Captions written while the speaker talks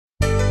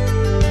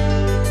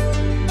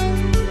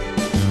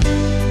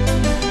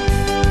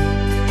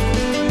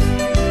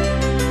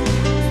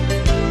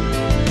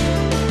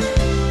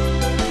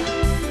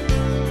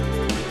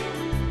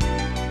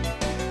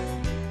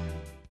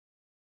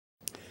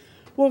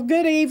Well,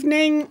 good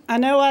evening. I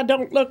know I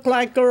don't look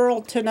like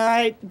Earl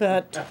tonight,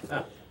 but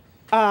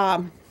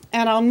and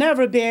I'll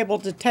never be able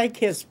to take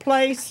his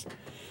place.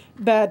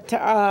 But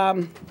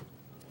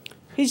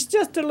he's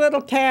just a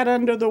little tad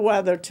under the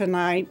weather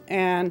tonight,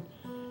 and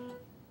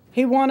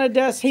he wanted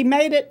us. He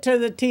made it to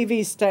the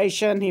TV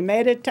station. He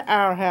made it to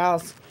our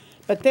house.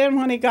 But then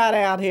when he got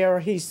out here,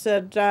 he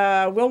said,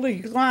 Willie,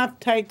 you're going to have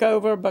to take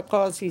over,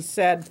 because he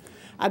said,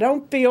 I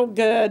don't feel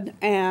good,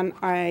 and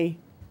I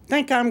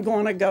think I'm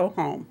going to go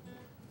home.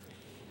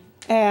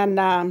 And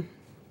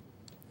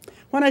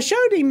when I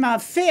showed him my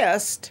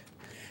fist,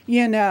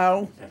 you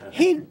know,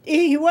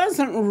 he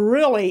wasn't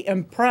really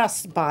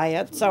impressed by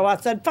it. So I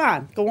said,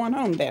 fine, go on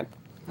home then.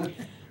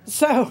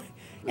 So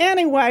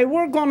anyway,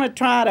 we're going to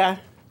try to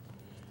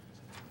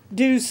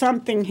do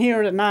something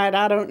here tonight.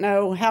 I don't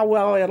know how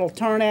well it'll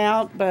turn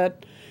out,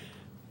 but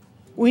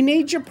we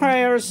need your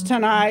prayers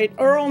tonight.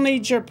 Earl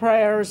needs your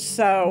prayers,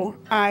 so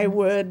I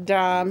would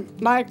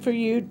like for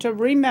you to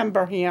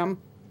remember him.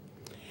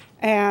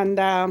 And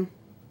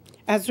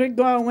as we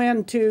go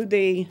into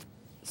the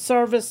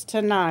service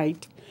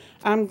tonight,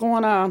 I'm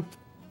going to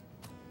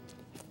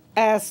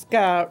ask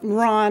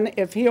Ron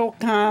if he'll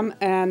come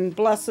and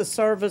bless the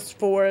service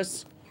for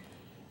us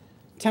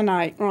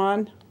tonight.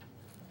 Ron?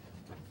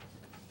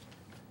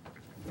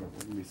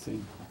 Let me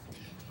see.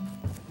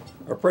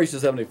 Our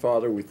precious Heavenly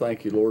Father, we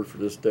thank you, Lord, for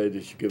this day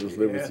that you give us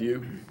live with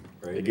you.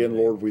 Again,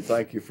 Lord, we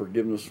thank you for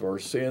forgiving us of our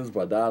sins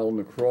by dying on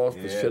the cross,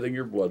 for shedding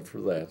your blood for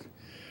that.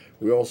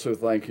 We also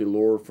thank you,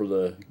 Lord, for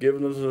the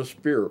giving us a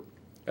spirit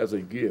as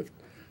a gift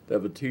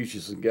that would teach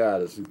us and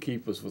guide us and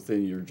keep us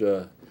within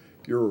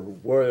your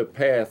way,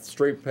 path,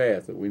 straight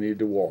path that we need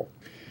to walk.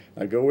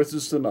 Now go with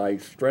us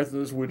tonight,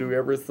 strengthen us, we do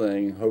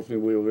everything. Hopefully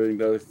we'll do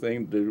another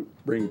thing to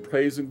bring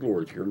praise and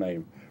glory to your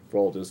name. For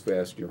all this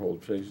fast in your holy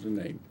precious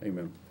name.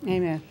 Amen.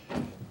 Amen.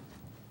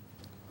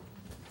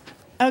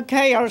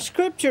 Okay, our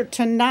scripture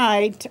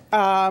tonight,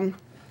 and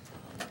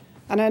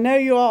I know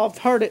you all have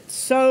heard it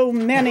so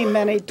many,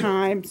 many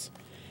times,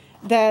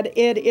 that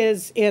it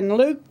is in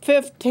Luke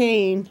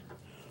 15,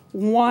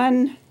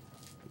 1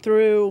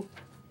 through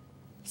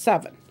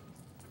 7.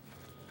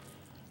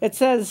 It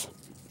says,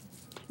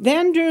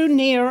 Then drew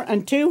near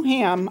unto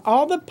him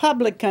all the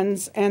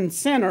publicans and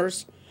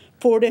sinners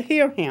for to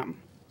hear him.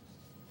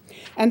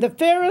 And the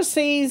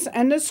Pharisees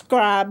and the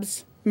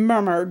scribes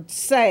murmured,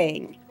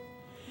 saying,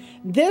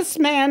 This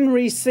man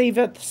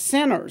receiveth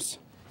sinners,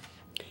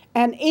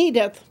 and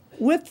eateth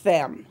with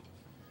them.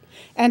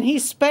 And he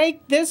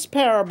spake this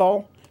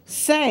parable,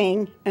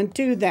 saying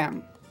unto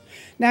them.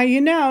 Now, you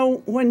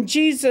know, when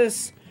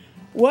Jesus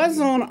was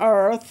on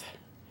earth,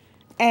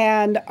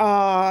 and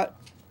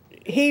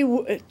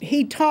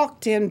he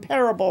talked in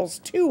parables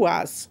to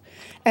us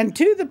and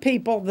to the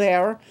people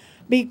there,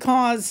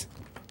 because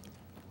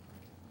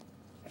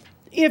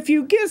if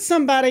you give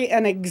somebody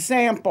an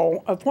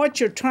example of what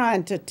you're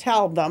trying to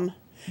tell them,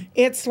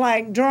 it's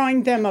like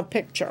drawing them a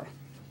picture.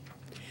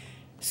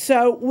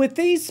 So with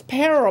these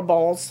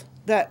parables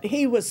that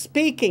he was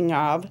speaking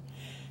of,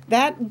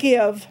 that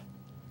give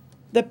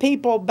the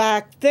people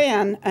back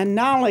then a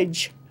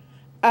knowledge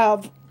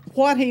of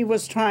what he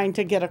was trying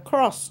to get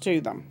across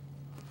to them.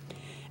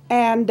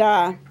 And,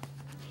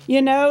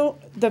 you know,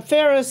 the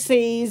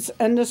Pharisees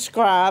and the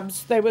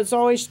scribes, they was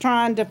always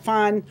trying to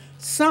find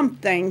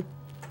something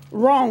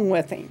wrong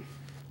with him.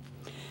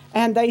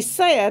 And they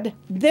said,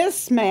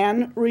 This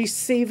man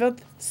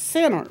receiveth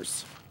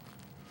sinners.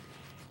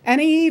 And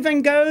he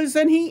even goes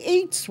and he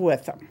eats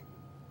with them.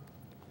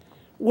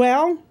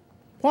 Well,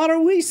 what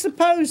are we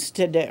supposed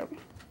to do?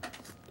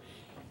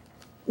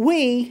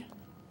 We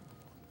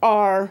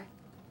are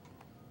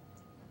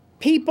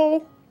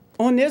people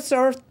on this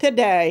earth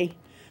today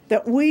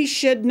that we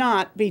should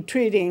not be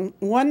treating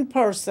one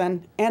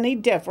person any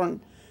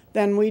different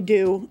than we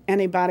do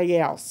anybody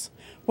else,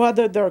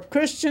 whether they're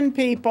Christian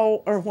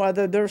people or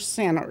whether they're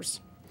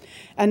sinners.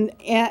 And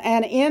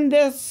in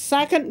this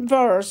second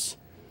verse,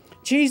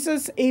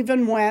 Jesus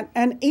even went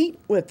and ate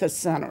with the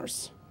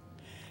sinners.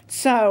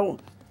 So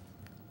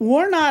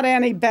we're not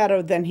any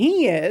better than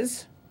he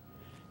is.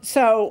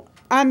 So,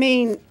 I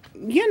mean,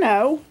 you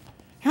know,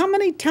 how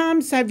many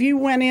times have you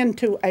went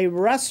into a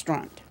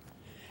restaurant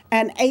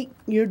and ate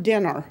your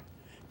dinner?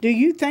 Do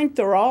you think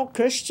they're all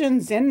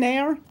Christians in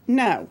there?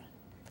 No.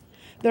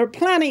 There are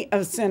plenty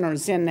of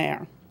sinners in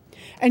there.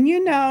 And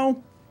you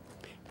know,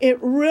 it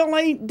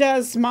really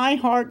does my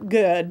heart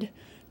good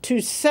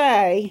to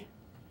say,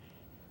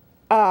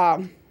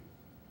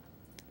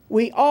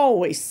 we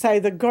always say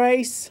the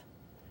grace,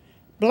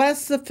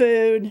 bless the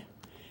food,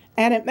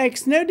 and it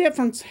makes no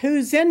difference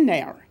who's in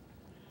there.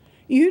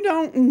 You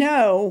don't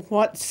know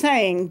what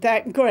saying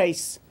that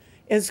grace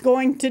is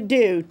going to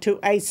do to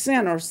a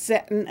sinner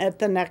sitting at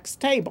the next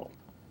table.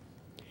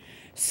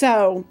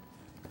 So,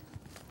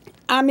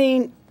 I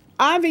mean,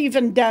 I've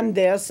even done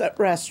this at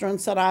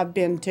restaurants that I've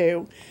been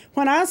to.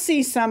 When I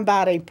see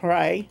somebody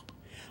pray,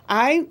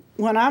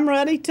 when I'm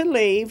ready to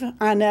leave,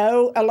 I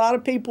know a lot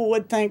of people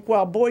would think,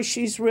 well, boy,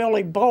 she's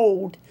really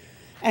bold,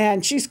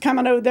 and she's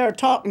coming over there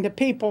talking to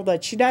people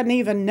that she doesn't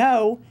even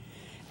know.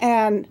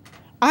 And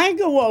I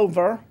go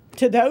over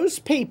to those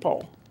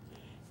people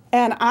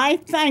and I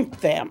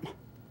thank them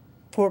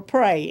for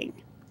praying.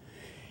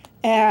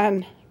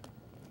 And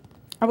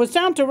I was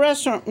down to a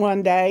restaurant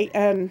one day,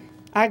 and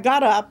I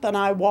got up and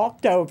I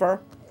walked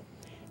over,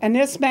 and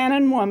this man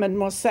and woman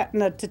was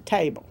sitting at the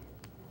table.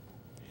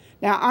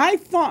 Now, I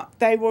thought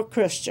they were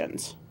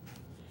Christians,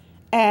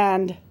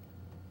 but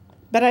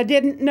I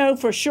didn't know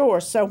for sure.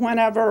 So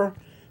whenever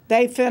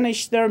they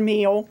finished their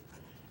meal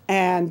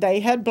and they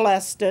had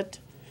blessed it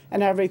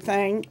and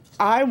everything,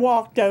 I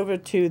walked over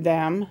to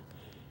them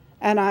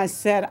and I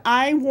said,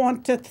 I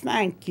want to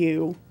thank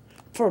you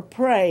for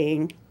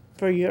praying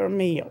for your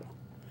meal.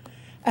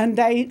 And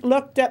they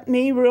looked at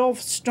me real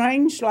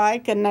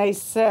strange-like, and they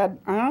said,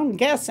 I don't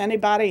guess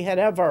anybody had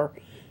ever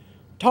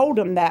told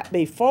them that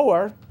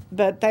before,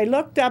 but they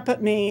looked up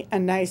at me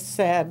and they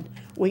said,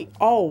 we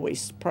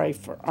always pray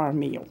for our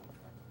meal.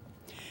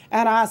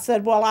 And I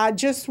said, well, I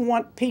just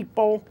want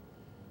people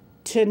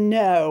to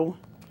know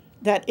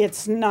that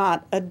it's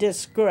not a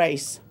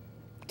disgrace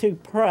to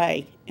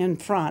pray in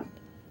front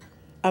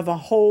of a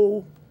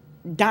whole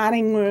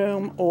dining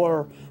room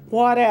or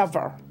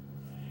whatever.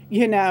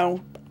 You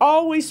know,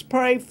 always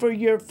pray for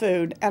your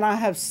food. And I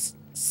have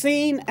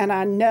seen and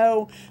I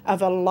know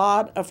of a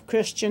lot of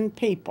Christian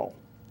people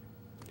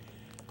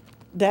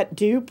that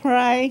do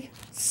pray.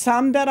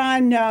 Some that I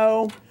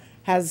know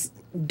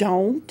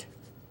don't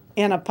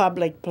in a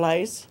public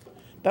place.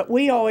 But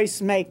we always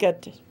make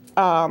it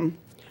an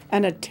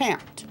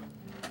attempt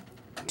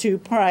to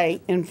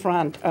pray in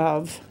front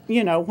of,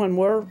 you know,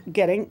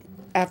 when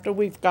after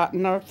we've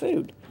gotten our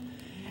food.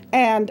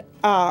 And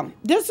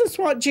this is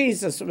what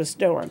Jesus was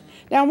doing.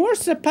 Now, we're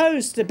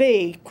supposed to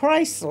be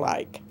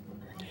Christ-like.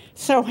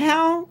 So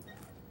how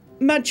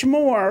much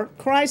more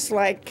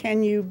Christ-like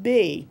can you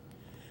be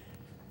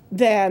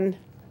than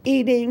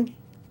eating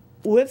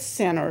with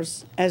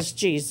sinners as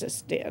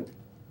Jesus did?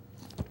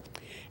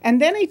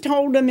 And then he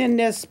told them in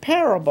this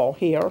parable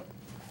here,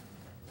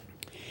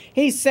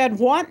 he said,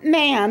 what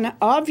man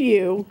of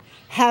you,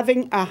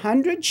 having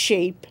 100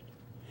 sheep,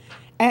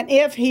 and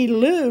if he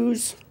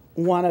lose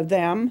one of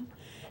them,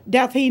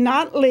 doth he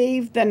not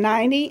leave the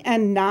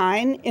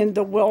 99 in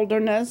the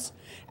wilderness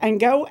and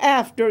go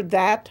after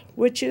that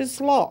which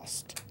is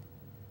lost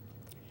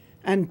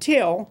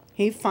until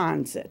he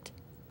finds it?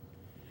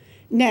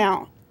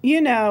 Now,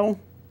 you know,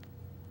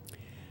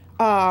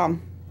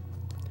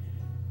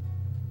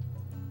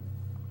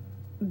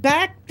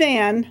 back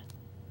then,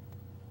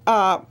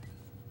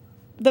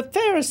 the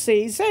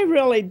Pharisees, they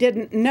really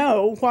didn't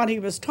know what he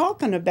was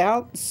talking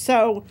about,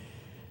 so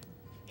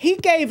he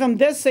gave them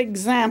this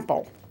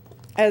example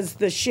as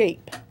the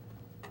sheep.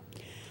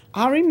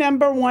 I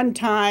remember one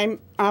time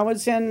I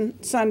was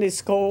in Sunday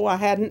school. I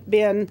hadn't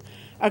been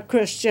a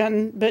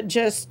Christian, but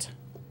just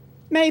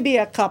maybe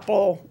a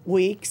couple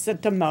weeks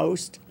at the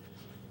most.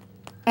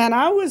 And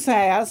I was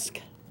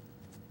asked,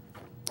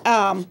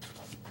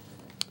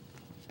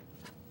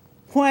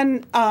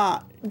 when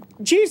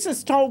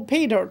Jesus told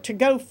Peter to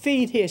go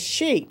feed his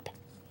sheep,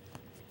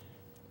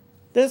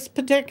 this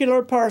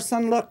particular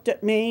person looked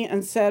at me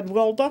and said,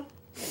 Wilda,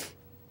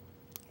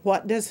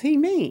 what does he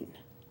mean?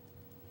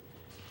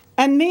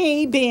 And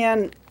me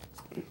being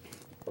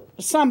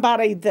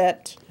somebody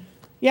that,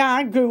 yeah,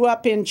 I grew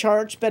up in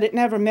church, but it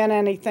never meant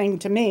anything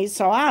to me,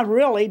 so I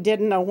really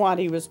didn't know what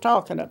he was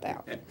talking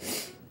about.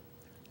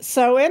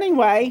 So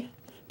anyway,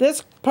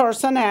 this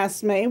person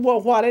asked me,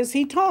 well, what is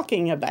he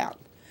talking about?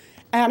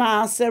 And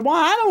I said, well,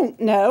 I don't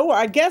know.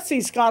 I guess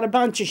he's got a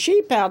bunch of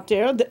sheep out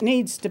there that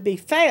needs to be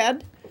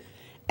fed.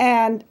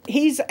 And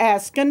he's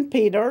asking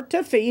Peter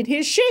to feed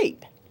his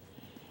sheep.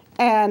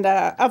 And,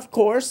 of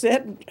course,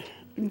 it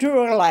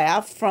drew a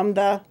laugh from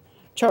the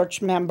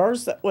church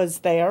members that was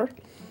there.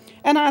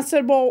 And I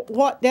said, well,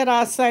 what did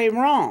I say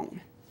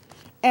wrong?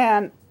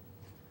 And,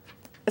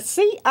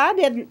 see, I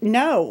didn't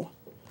know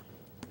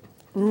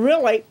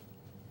really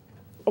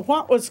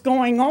what was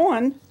going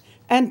on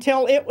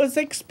until it was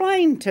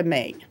explained to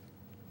me.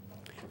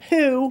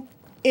 Who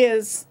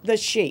is the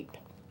sheep?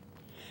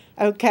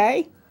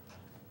 Okay?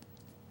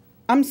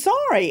 I'm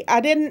sorry, I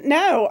didn't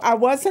know. I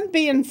wasn't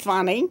being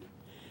funny,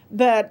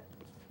 but,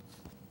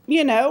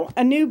 you know,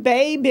 a new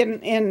babe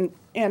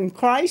in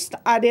Christ,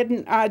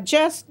 I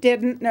just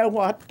didn't know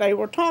what they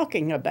were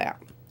talking about.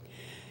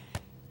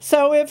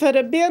 So if it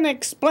had been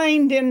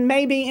explained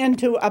maybe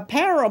into a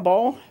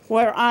parable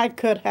where I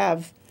could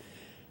have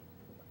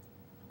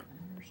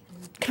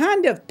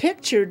kind of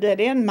pictured it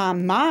in my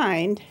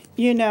mind,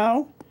 you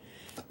know,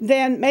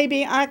 then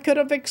maybe I could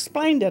have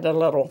explained it a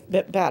little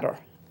bit better.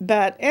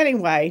 But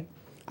anyway,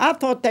 I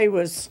thought they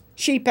was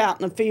sheep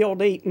out in the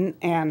field eating,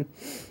 and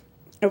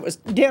it was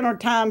dinner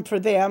time for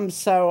them,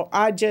 so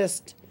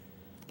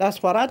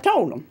that's what I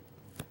told them.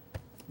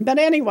 But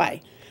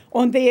anyway,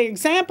 on the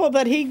example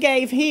that he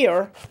gave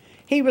here,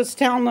 he was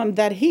telling them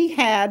that he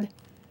had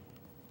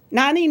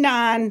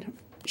 99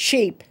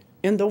 sheep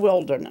in the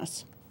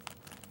wilderness.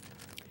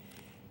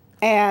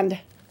 And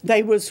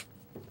there was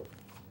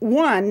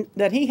one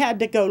that he had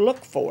to go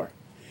look for.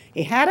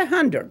 He had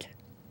 100.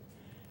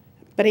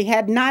 but he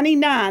had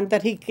 99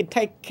 that he could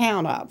take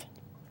count of.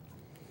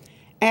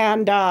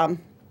 And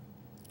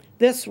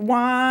this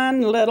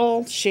one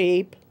little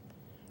sheep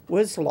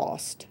was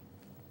lost.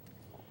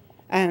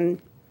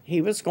 And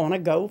he was going to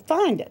go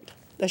find it.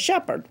 The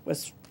shepherd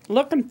was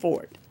looking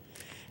for it.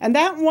 And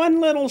that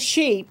one little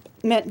sheep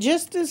meant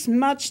just as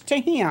much to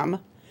him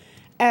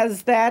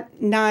as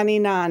that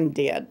 99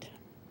 did.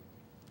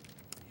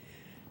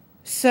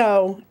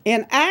 So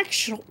in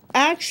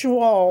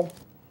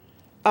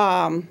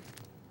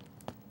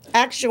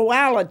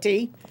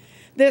actuality,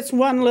 this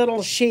one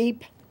little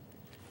sheep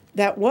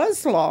that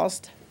was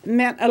lost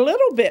meant a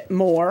little bit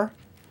more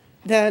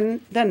than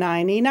the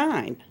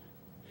 99.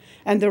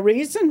 And the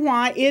reason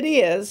why it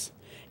is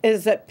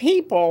that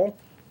people,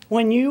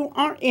 when you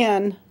are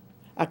in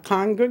a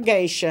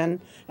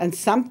congregation and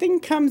something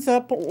comes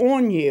up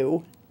on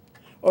you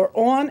or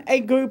on a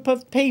group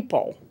of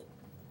people,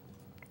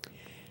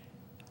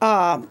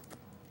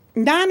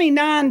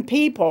 99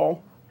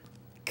 people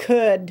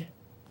could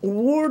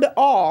ward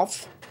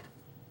off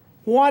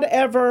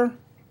whatever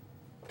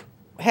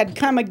had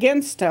come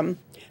against them,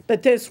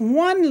 but this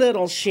one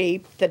little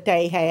sheep that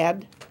they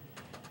had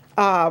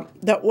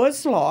that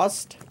was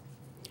lost,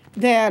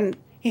 then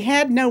he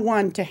had no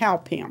one to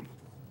help him.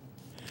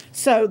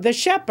 So the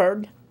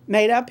shepherd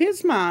made up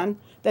his mind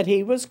that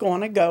he was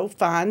going to go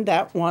find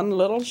that one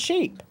little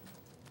sheep.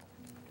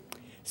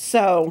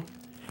 So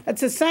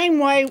it's the same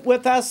way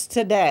with us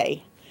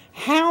today.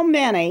 How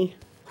many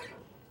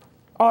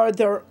are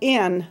there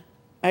in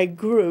a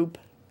group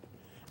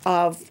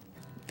of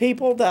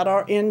people that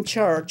are in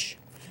church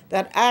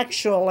that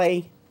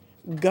actually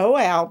go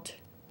out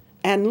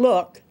and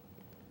look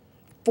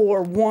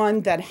for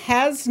one that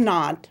has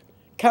not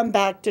come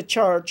back to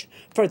church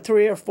for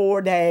 3 or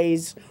 4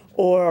 days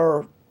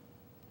or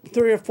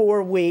 3 or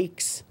 4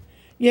 weeks?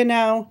 You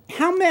know,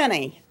 how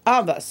many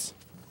of us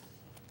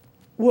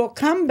will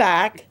come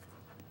back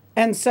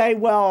and say,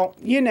 well,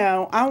 you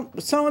know,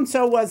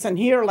 so-and-so wasn't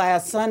here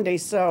last Sunday,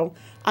 so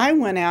I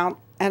went out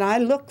and I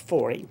looked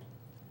for him.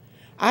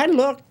 I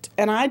looked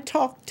and I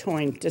talked to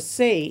him to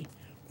see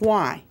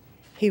why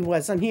he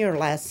wasn't here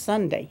last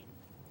Sunday.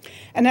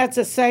 And that's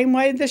the same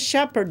way the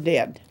shepherd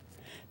did.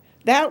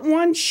 That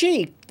one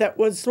sheep that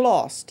was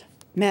lost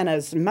meant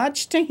as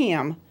much to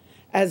him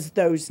as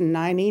those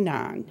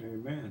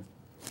 99.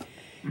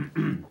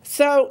 Amen.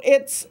 So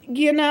it's,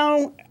 you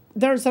know,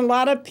 there's a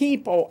lot of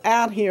people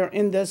out here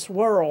in this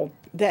world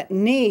that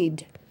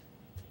need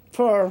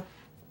for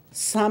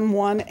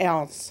someone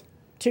else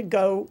to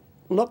go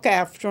look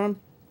after them,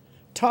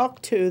 talk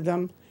to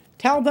them,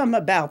 tell them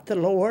about the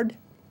Lord.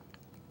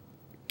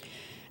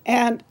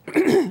 And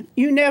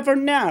you never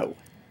know.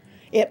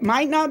 It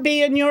might not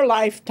be in your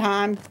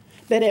lifetime,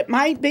 but it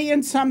might be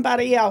in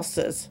somebody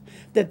else's,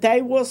 that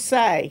they will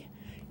say,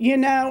 you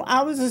know,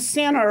 I was a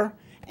sinner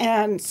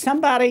and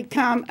somebody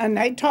come and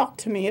they talked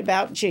to me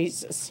about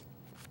Jesus.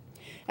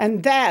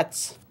 And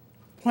that's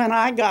when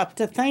I got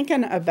to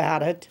thinking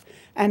about it.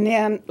 And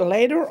then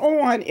later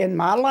on in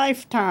my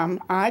lifetime,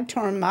 I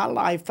turned my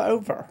life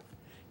over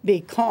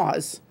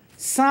because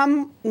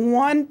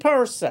one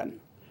person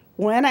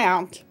went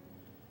out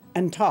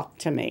and talked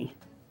to me.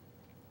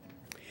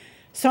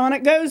 So, and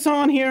it goes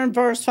on here in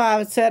verse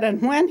 5, it said,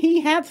 and when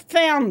he hath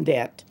found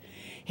it,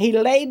 he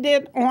laid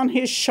it on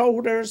his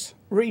shoulders,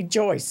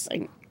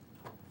 rejoicing.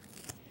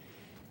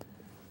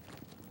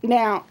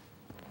 Now,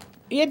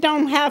 it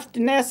don't have to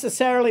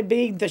necessarily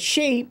be the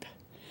sheep,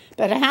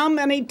 but how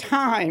many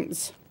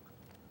times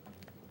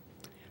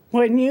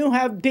when you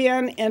have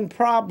been in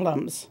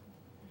problems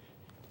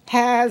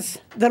has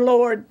the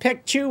Lord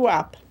picked you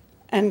up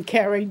and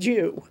carried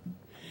you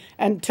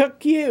and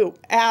took you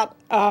out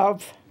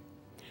of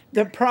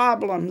the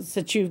problems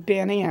that you've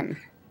been in?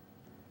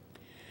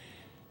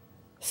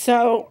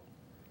 So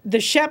the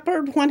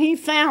shepherd, when he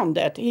found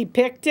it, he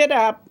picked it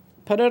up,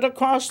 put it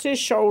across his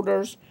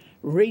shoulders,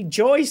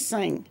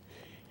 rejoicing,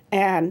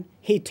 and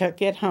he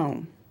took it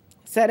home.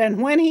 It said,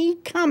 and when he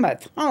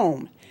cometh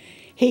home,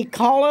 he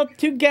calleth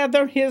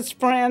together his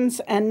friends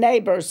and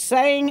neighbors,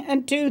 saying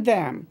unto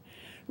them,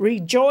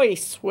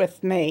 rejoice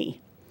with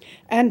me,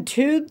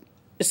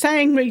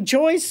 saying,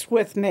 rejoice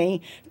with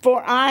me,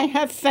 for I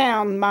have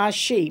found my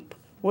sheep,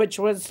 which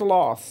was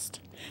lost.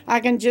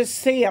 I can just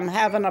see him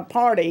having a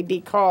party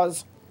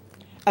because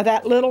of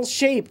that little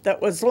sheep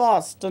that was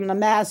lost, and the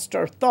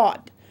master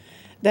thought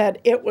that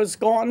it was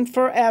gone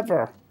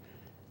forever.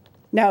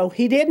 No,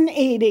 he didn't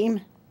eat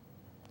him.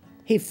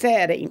 He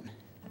fed him,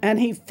 and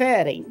he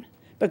fed him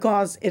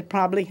because it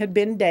probably had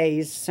been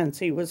days since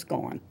he was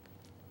gone.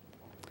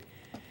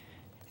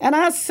 And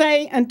I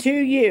say unto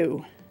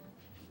you,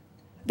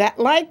 that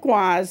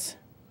likewise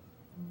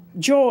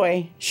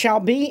joy shall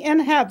be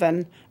in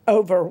heaven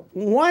over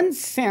one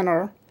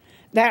sinner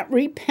that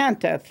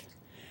repenteth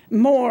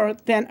more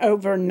than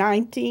over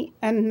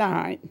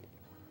 99,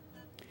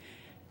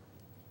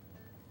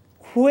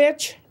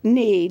 which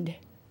need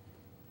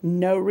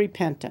no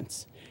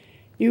repentance.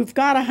 You've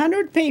got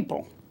 100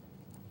 people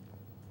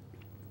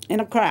in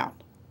a crowd.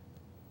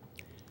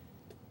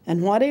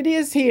 And what it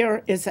is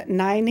here is that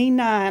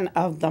 99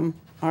 of them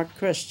are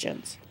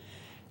Christians.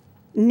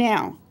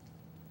 Now,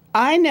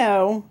 I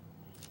know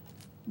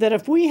that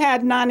if we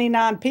had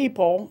 99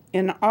 people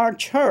in our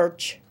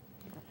church,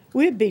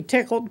 we'd be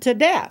tickled to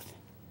death.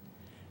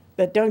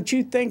 But don't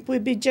you think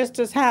we'd be just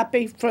as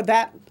happy for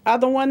that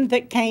other one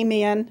that came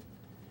in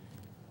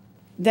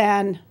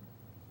than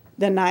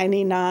the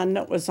 99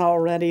 that was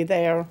already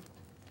there?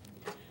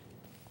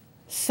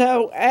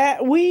 So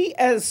we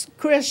as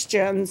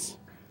Christians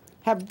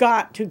have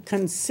got to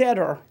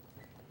consider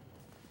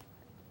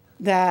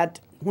that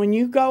when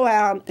you go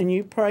out and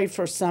you pray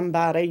for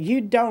somebody,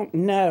 you don't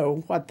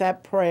know what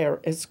that prayer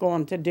is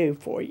going to do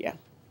for you.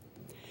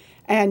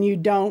 And you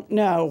don't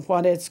know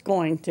what it's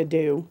going to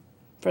do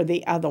for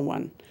the other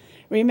one.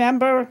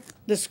 Remember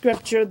the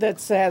scripture that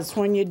says,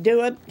 when you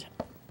do it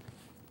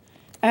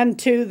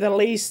unto the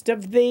least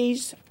of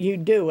these, you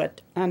do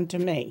it unto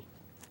me.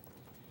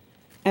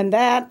 And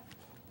that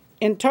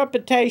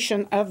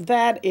interpretation of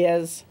that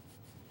is,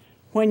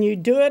 when you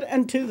do it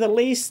unto the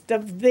least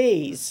of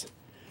these,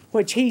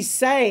 which he's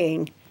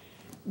saying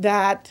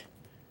that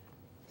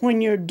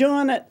when you're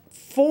doing it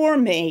for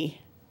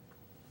me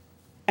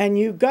and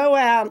you go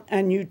out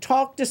and you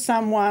talk to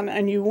someone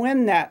and you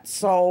win that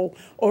soul,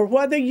 or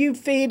whether you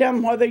feed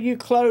them, whether you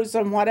clothe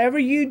them, whatever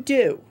you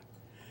do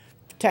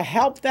to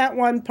help that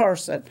one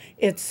person,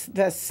 it's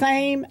the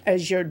same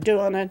as you're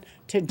doing it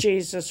to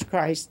Jesus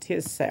Christ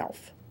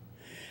himself.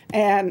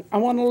 And I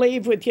want to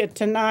leave with you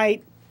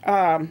tonight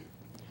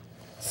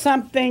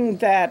something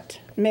that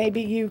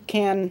maybe you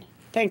can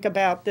think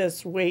about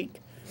this week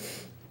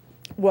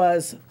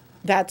was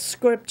that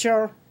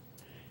scripture.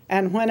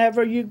 And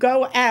whenever you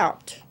go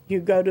out, you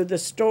go to the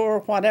store,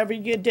 whatever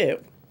you do,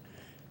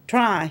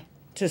 try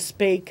to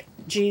speak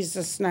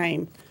Jesus'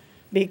 name,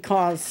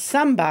 because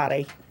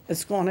somebody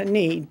is going to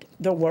need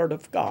the Word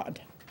of God.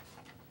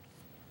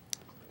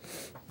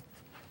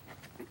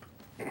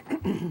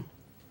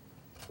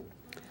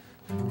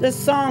 This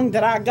song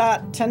that I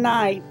got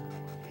tonight,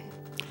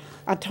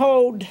 I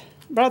told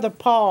Brother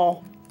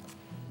Paul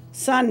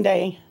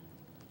Sunday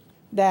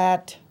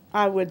that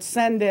I would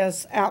send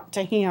this out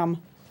to him.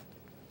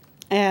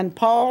 And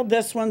Paul,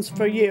 this one's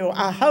for you.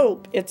 I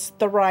hope it's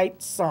the right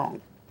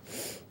song.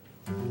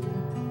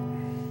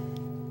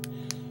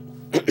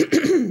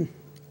 If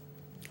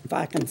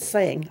I can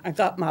sing. I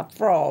got my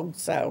frog,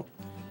 so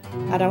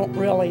I don't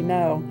really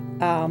know.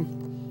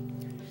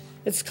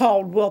 It's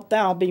called Wilt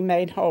Thou Be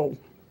Made Whole.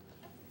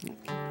 I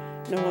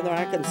don't know whether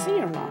I can see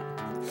or not.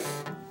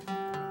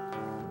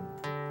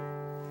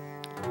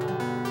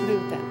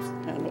 Move that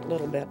a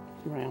little bit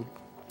around.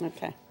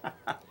 Okay.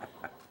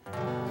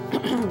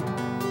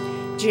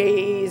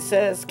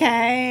 Jesus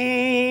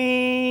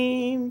came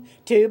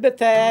to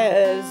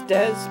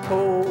Bethesda's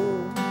pool,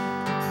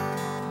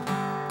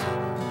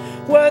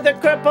 where the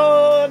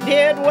crippled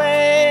did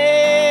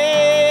wait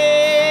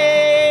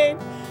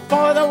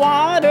for the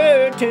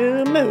water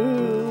to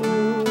move.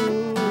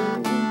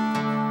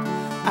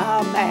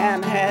 A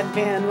man had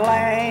been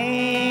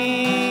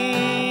lame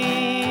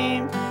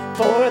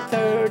for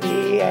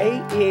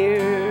 38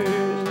 years.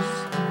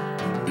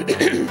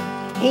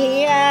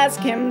 He asked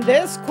him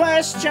this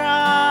question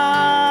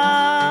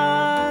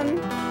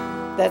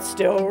that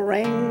still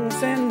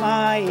rings in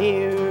my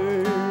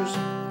ears.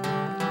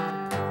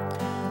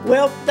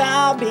 Wilt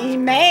thou be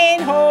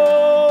made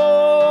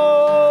whole?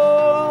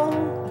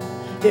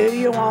 Do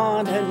you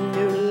want a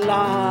new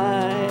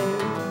life?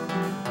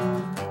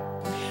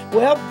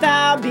 Wilt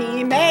thou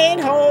be made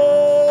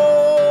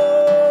whole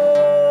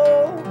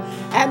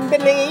and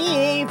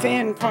believe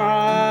in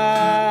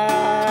Christ?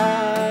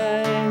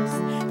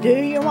 Do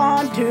you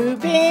want to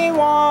be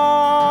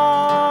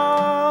washed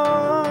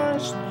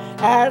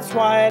as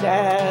white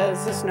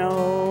as the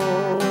snow?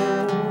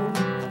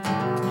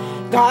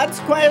 God's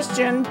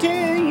question to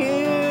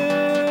you,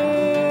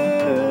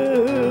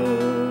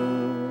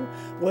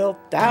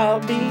 wilt thou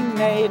be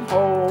made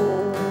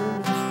whole?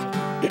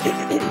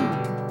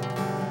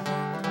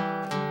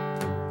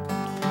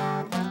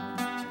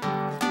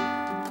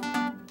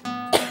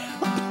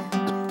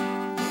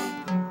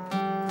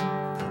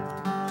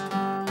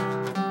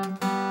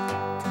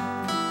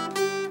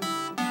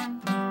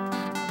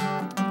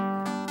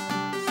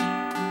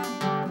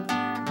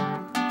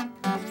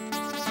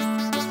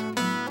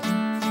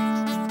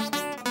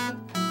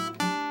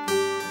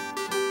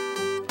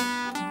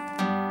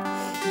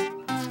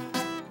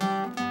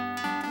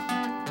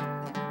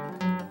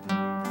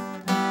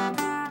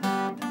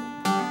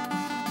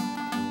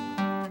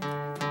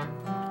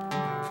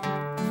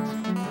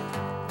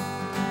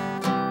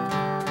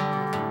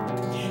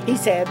 He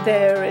said,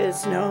 there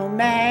is no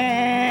man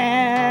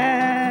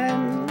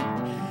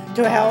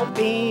to help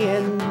me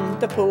in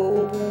the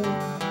pool.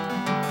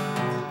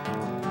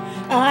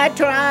 I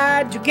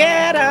tried to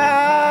get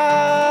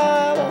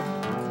up.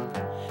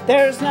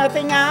 There's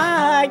nothing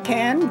I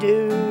can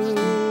do.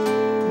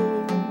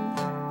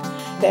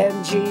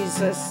 Then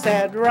Jesus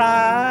said, rise,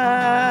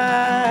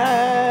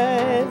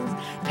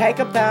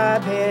 take up thy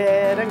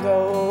bed and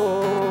go.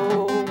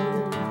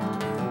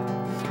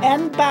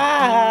 and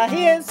by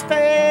his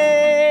faith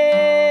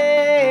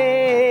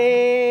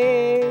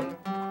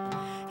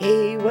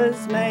he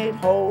was made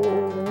whole.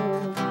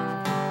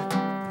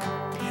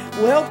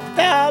 Wilt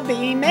thou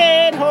be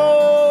made whole?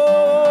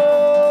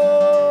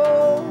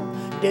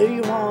 Do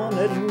you want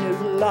a new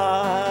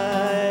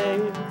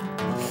life?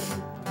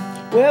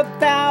 Wilt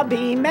thou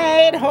be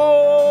made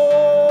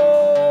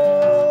whole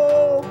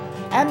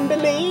and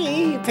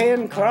believe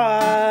in Christ?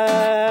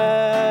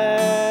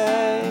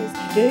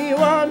 Do you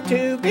want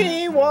to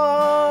be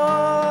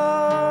washed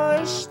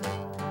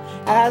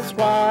as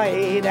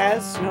white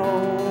as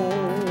snow?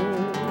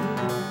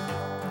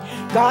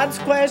 God's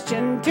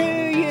question to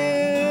you: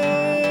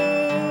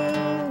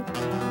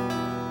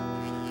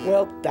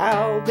 wilt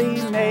thou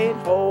be made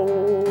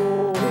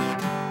whole?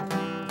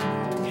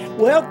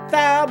 Wilt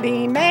thou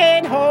be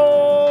made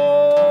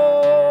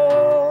whole?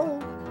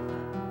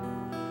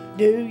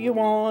 Do you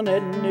want a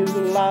new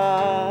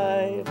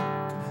life?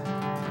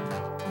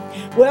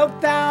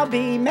 Wilt thou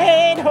be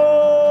made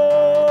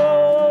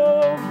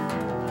whole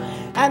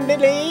and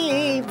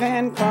believe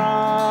in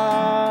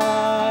Christ?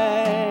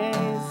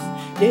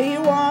 Do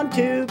you want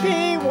to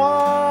be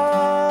washed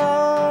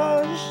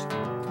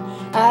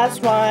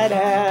as white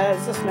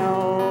as the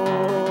snow?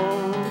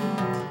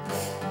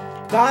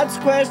 God's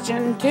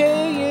question to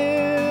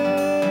you: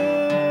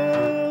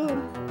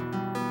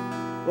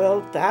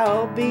 wilt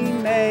thou be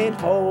made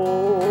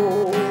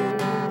whole?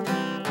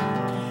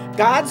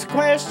 God's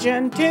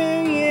question to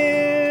you: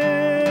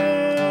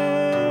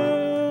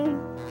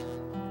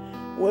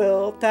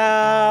 wilt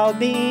thou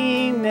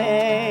be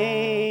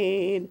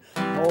made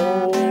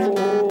whole?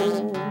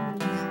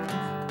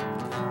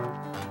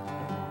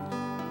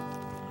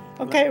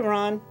 Okay,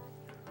 Ron.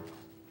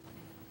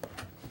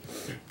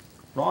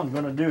 Ron's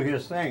going to do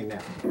his thing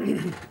now.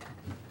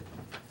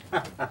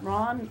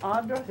 Ron,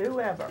 Audra,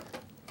 whoever.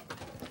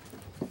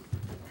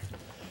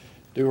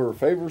 Do her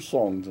favorite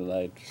song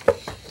tonight.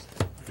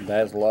 That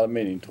has a lot of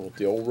meaning to it,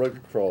 the old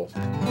rugged cross.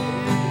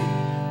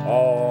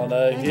 On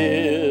a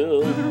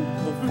hill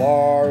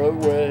far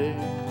away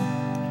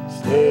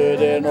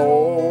stood an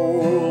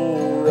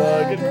old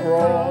rugged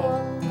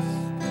cross,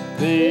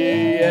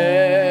 the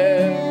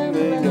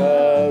ending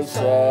of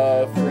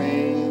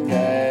suffering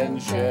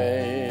and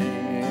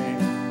shame.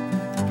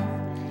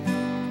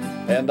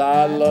 And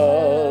I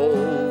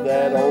love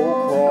that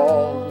old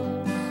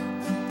cross,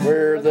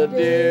 where the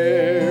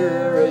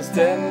dearest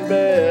and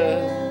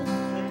best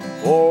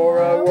for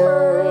a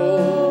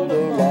world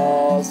of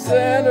lost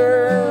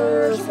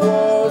sinners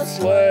was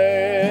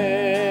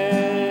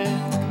slain.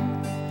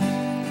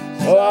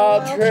 So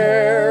I'll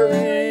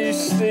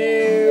cherish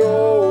the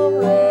old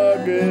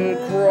rugged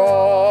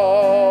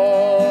cross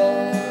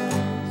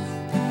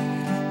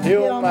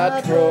till my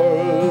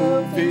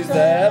trophies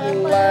at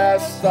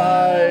last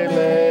I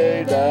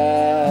lay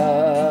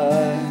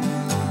down.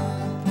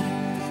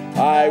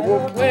 I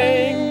will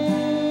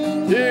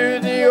cling to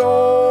the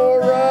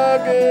old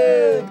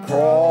rugged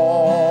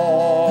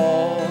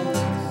cross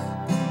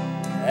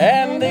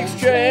and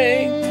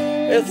exchange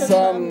it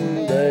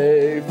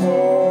someday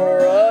for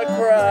a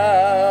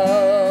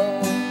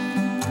crown.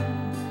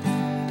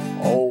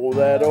 Oh,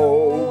 that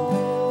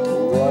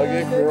old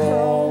rugged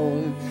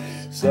cross,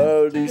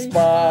 so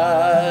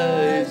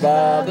despised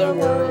by the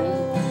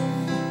world,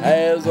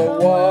 has a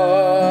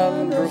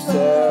wondrous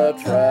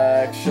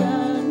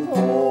attraction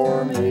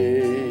for me.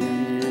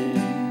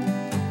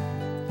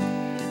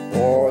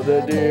 For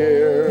the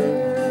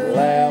dear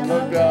Lamb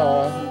of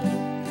God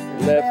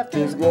left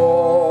his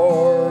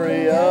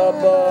glory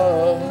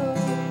above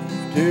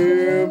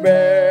to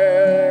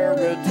bear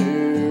it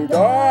to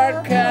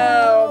dark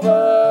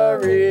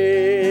Calvary.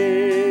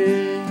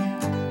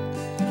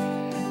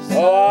 So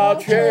I'll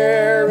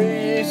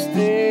cherish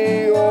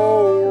the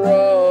old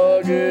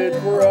rugged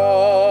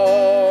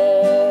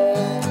cross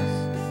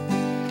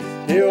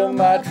till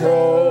my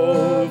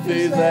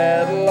trophies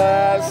at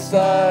last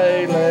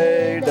I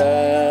lay down.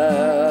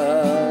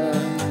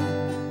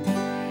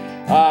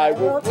 I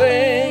will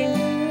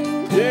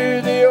cling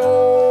to the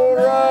old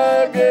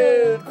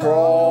rugged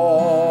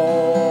cross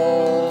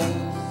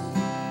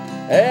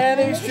and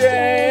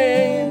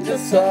exchange it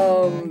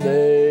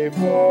someday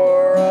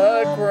for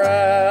a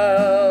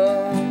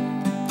crown.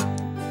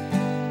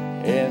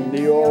 In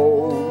the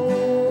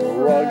old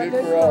rugged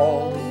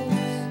cross,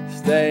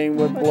 stained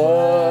with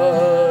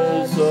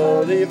blood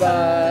so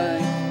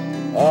divine,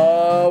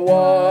 a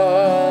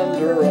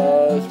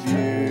wondrous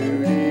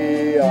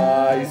beauty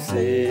I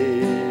see.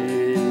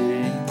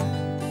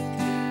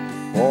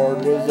 For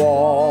it was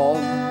on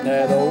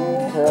that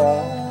old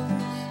cross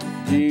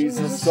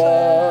Jesus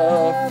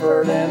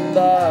suffered and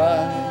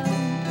died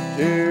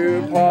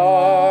to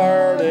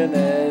pardon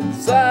and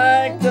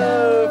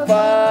sanctify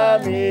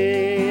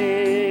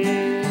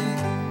me.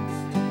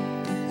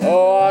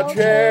 Oh, I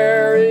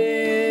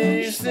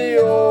cherish the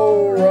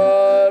old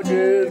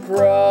rugged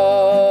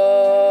cross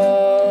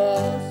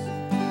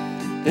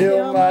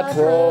till my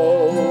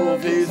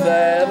trophies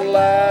at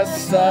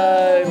last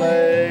I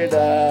lay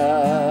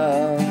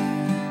down.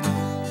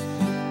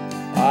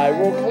 I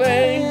will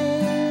cling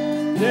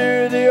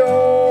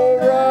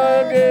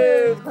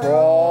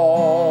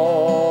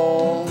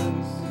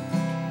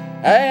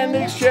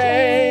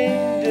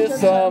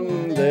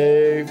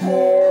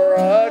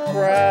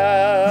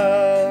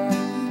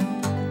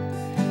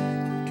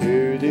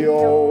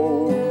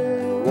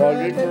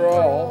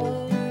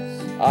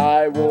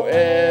I will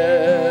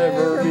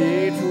ever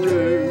be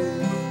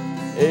true.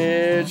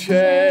 Its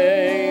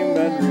shame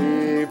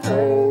and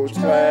reproach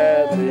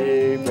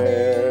gladly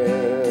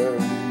bear.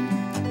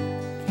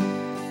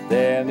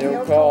 Then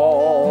he'll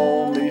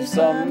call me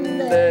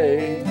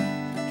someday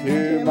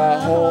to my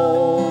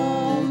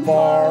home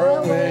far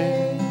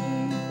away,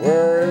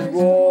 where his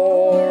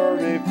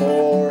glory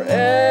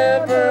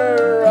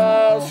forever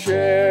I'll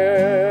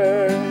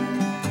share.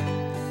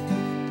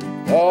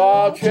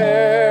 Oh, I'll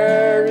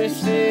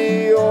cherish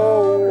the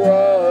old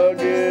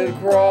rugged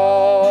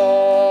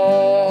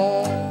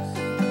cross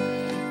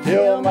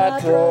till my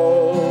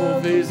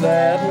trophies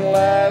at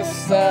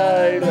last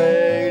I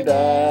lay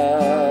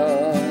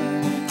down.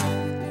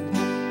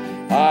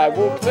 I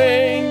will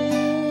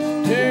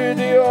cling to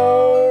the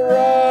old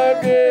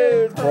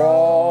rugged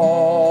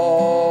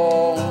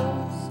cross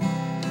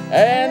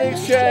and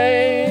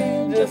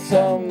exchange it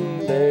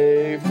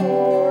someday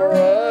for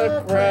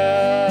a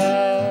crown.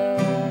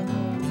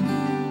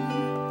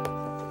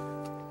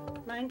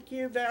 Thank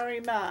you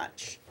very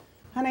much.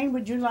 Honey,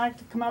 would you like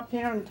to come up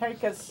here and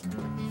take us?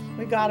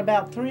 We got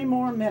about 3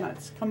 more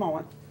minutes. Come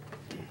on.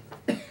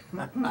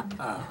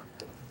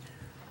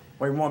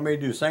 What, you want me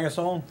to do, sing a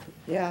song?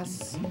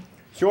 Yes.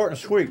 Short and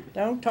sweet.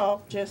 Don't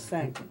talk, just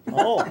sing.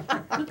 Oh.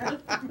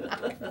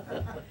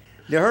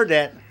 You heard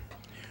that.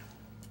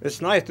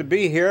 It's nice to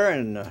be here,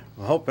 and I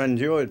hope you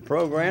enjoyed the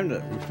program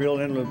that we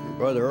filled in with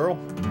Brother Earl.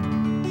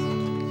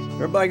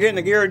 Everybody getting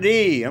the Gear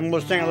D. I'm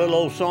going to sing a little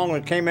old song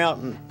that came out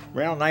in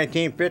around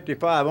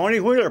 1955. Only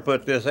Wheeler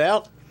put this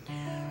out.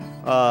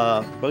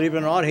 Believe it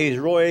or not, he's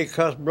Roy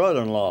Acuff's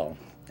brother-in-law.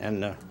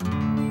 And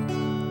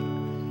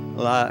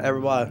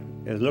everybody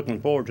is looking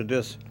forward to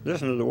this.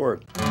 Listen to the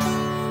words.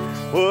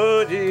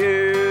 Would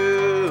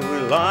you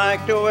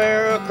like to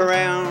wear a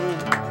crown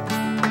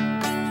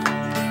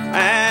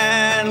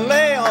and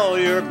lay all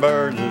your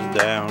burdens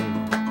down,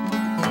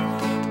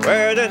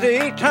 where there's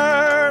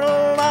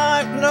eternal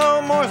life,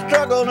 no more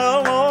struggle,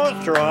 no more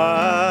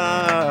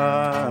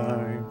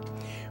strife?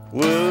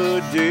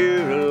 Would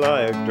you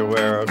like to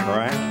wear a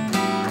crown?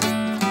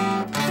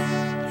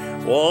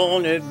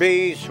 Won't it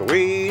be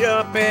sweet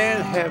up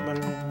in heaven,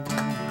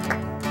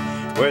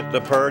 with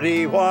the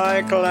purty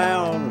white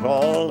clouds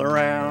all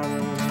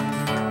around,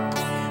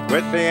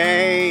 with the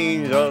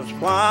angels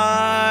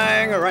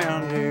flying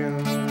around you,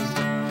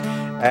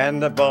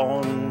 and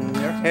upon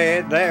your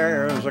head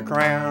there's a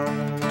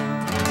crown.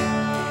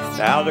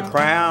 Now the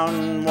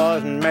crown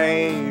wasn't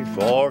made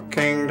for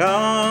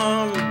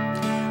kingdom,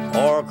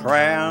 or a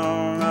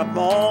crown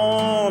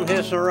upon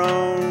his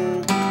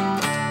throne,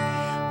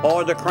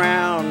 for the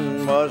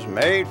crown was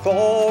made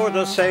for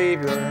the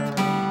Savior,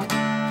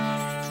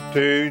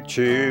 to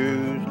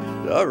choose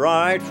the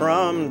right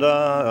from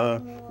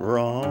the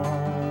wrong.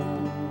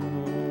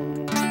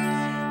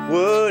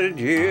 Would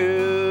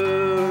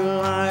you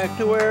like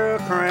to wear a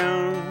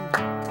crown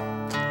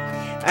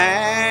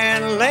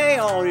and lay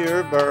all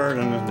your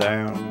burdens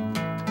down,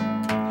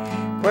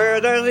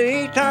 where there's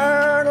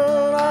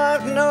eternal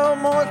life, no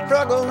more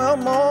struggle, no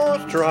more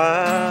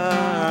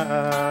strife?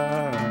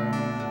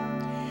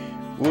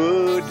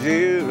 Would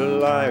you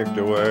like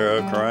to wear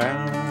a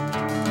crown?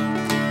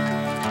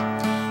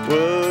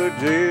 Would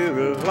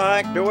you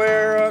like to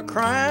wear a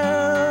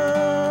crown?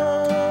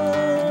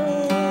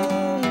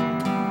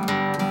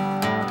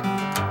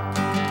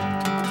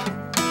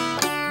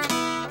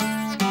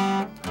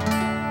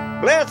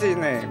 Bless his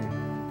name.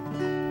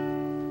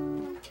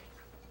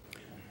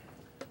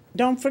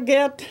 Don't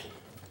forget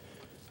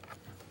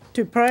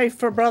to pray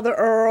for Brother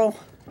Earl.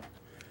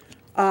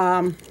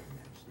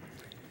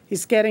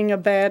 He's getting a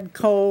bad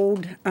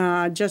cold.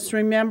 Just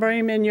remember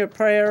him in your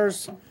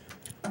prayers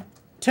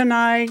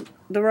tonight,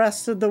 the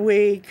rest of the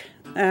week,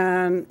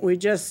 and we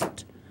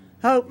just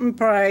hope and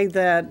pray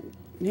that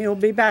he'll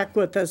be back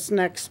with us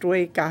next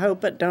week. I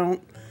hope it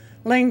don't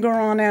linger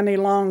on any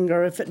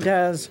longer. If it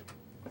does,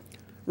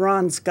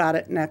 Ron's got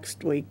it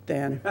next week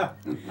then.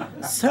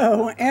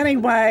 So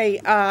anyway,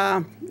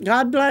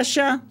 God bless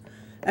you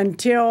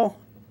until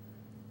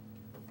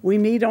we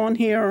meet on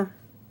here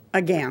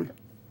again.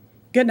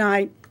 Good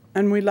night,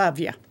 and we love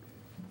you.